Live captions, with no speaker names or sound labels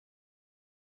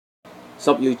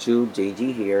Sup YouTube,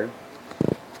 JG here.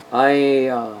 I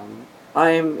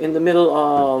I'm in the middle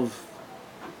of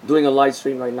doing a live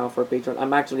stream right now for Patreon. I'm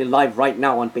actually live right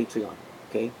now on Patreon.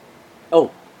 Okay.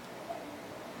 Oh,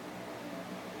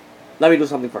 let me do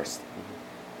something first.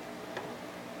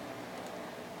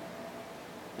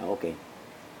 Okay.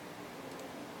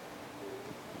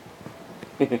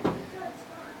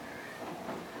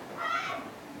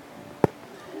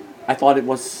 I thought it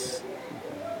was.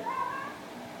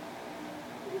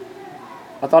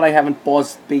 I thought I haven't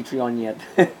paused Patreon yet.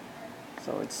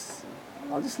 So it's.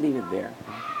 I'll just leave it there.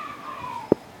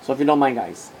 So if you don't mind,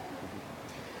 guys.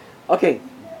 Okay.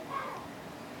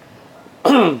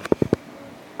 I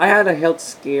had a health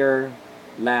scare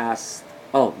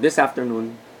this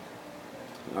afternoon.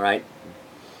 Alright.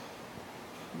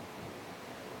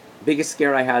 Biggest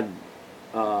scare I had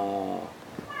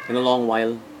in a long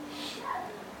while.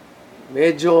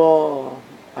 Medyo,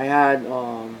 I had,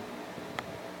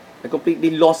 I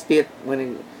completely lost it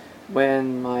when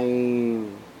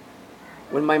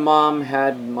my mom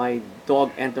had my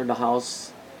dog enter the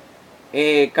house.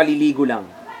 Kaliligo lang.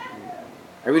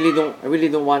 I really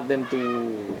don't want them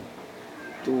to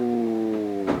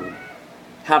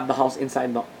have the house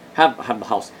inside the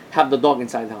have the dog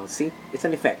inside the house. See, it's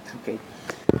an effect. Okay.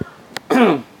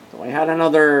 So I had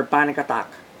another panic attack.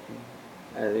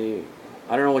 I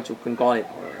don't know what you can call it,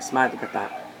 or asthmatic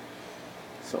attack.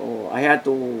 So I had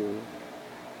to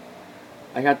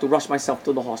rush myself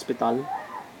to the hospital.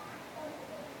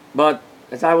 But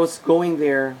as I was going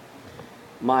there,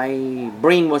 my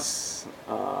brain was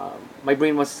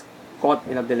caught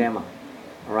in a dilemma.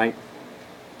 All right.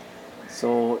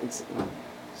 So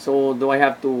do I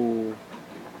have to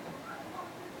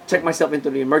check myself into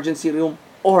the emergency room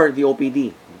or the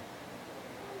OPD?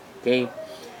 Okay.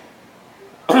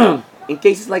 In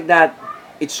cases like that,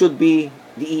 it should be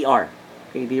the ER,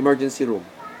 okay, the emergency room.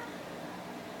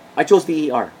 I chose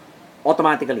the ER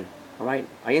automatically. All right.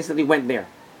 I instantly went there.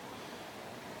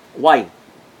 Why?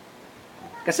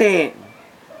 Kasi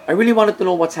I really wanted to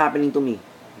know what's happening to me.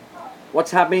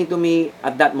 What's happening to me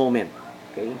at that moment.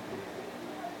 Okay?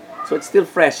 So it's still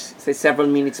fresh. Say several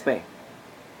minutes pa eh.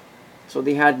 So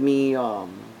they had me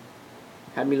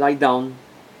lie down.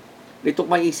 They took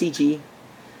my ECG.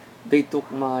 They took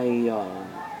my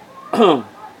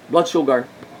blood sugar.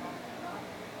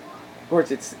 Of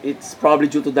course, it's probably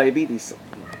due to diabetes.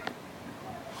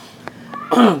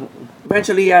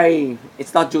 Eventually,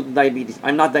 it's not due to diabetes.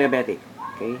 I'm not diabetic.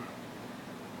 Okay?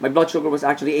 My blood sugar was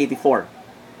actually 84.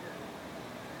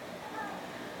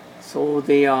 So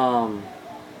they of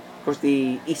course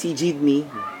they ECG'd me.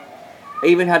 I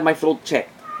even had my throat checked.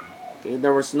 Okay,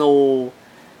 there's nothing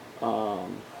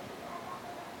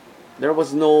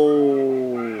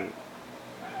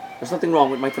wrong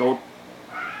with my throat.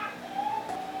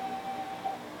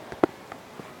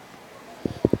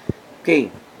 Okay,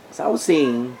 as I was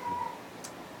saying,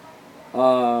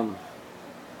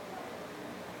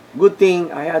 good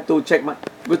thing I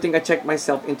checked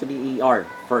myself into the ER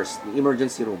first, the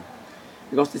emergency room,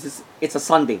 because it's a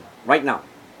Sunday right now.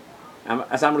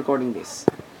 As I'm recording this,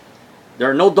 there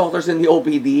are no doctors in the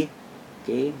OPD.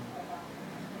 Okay,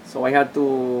 so I had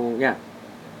to,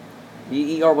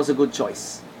 the ER was a good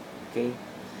choice. Okay,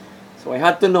 so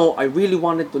I really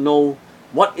wanted to know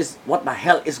what the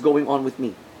hell is going on with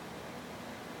me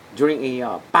during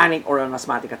a panic or an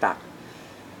asthmatic attack.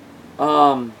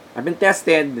 I've been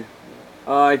tested.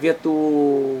 I've yet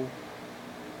to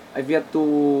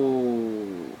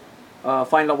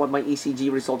find out what my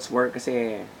ECG results were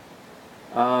kasi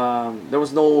there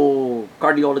was no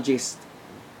cardiologist.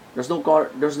 There's no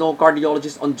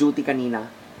cardiologist on duty kanina.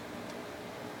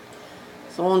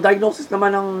 So, ang diagnosis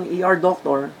naman ng ER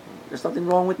doctor, there's nothing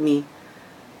wrong with me.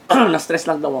 Na-stress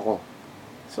lang daw ako.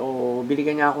 So,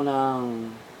 binigyan niya ako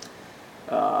ng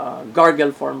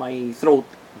gargle for my throat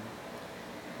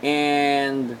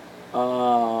and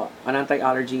an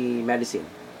anti-allergy medicine.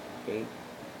 Okay?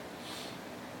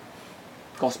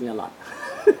 It cost me a lot.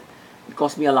 It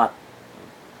cost me a lot.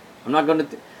 I'm not going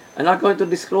to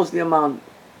disclose the amount,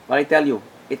 but I tell you,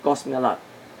 it cost me a lot.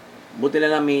 Buti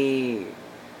na lang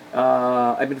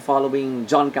I've been following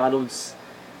John Carroll's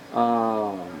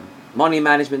money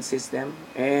management system.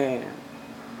 It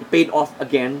paid off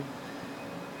again.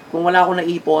 Kung wala akong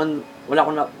naipon,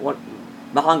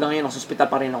 baka hanggang ngayon nasa hospital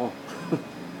pa rin ako.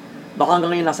 Baka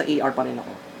hanggang ngayon nasa ER pa rin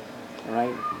ako.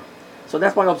 Alright? So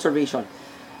that's my observation.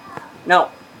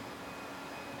 Now,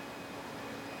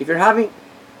 if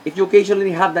you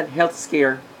occasionally have that health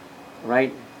scare,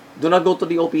 right, do not go to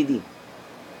the OPD.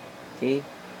 Okay?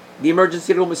 The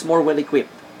emergency room is more well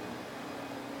equipped.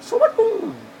 So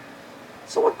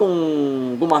So what kung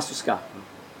gumastos ka?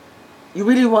 You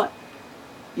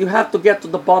have to get to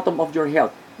the bottom of your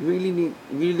health. You really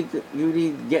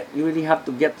have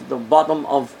to get to the bottom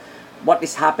of what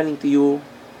is happening to you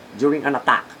during an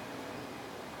attack.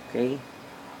 Okay?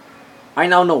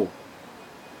 I now know.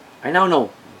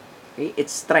 Okay?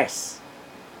 It's stress.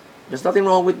 There's nothing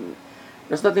wrong with me.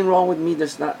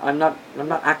 I'm not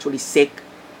actually sick.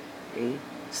 Okay?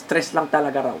 Stress lang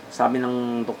talaga raw, sabi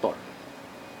ng doktor.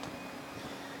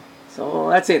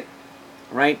 So that's it.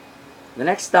 Right? The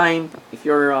next time, if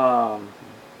you're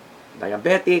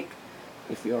diabetic,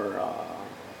 if you're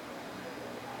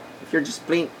just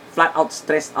plain flat out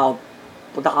stressed out,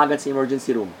 punta ka agad sa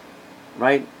emergency room.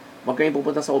 Right? Huwag kayong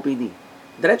pupunta sa OPD.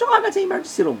 Diretso ka agad sa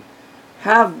emergency room.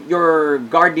 Have your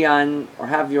guardian or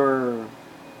have your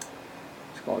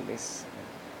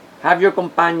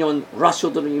companion rush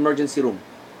you to the emergency room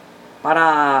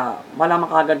para malaman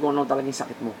ka agad kung ano talaga yung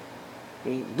sakit mo.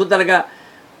 Okay? Doon talaga,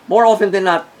 more often than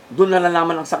not, doon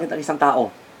nalalaman ang sakit ng isang tao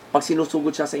pag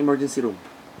sinusugod siya sa emergency room.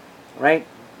 Right?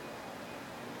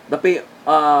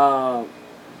 Well,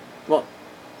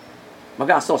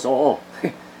 mag-aastos, oo.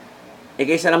 Eh,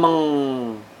 kaysa namang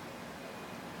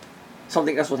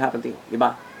something else would happen to you.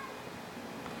 Diba?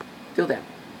 Till then.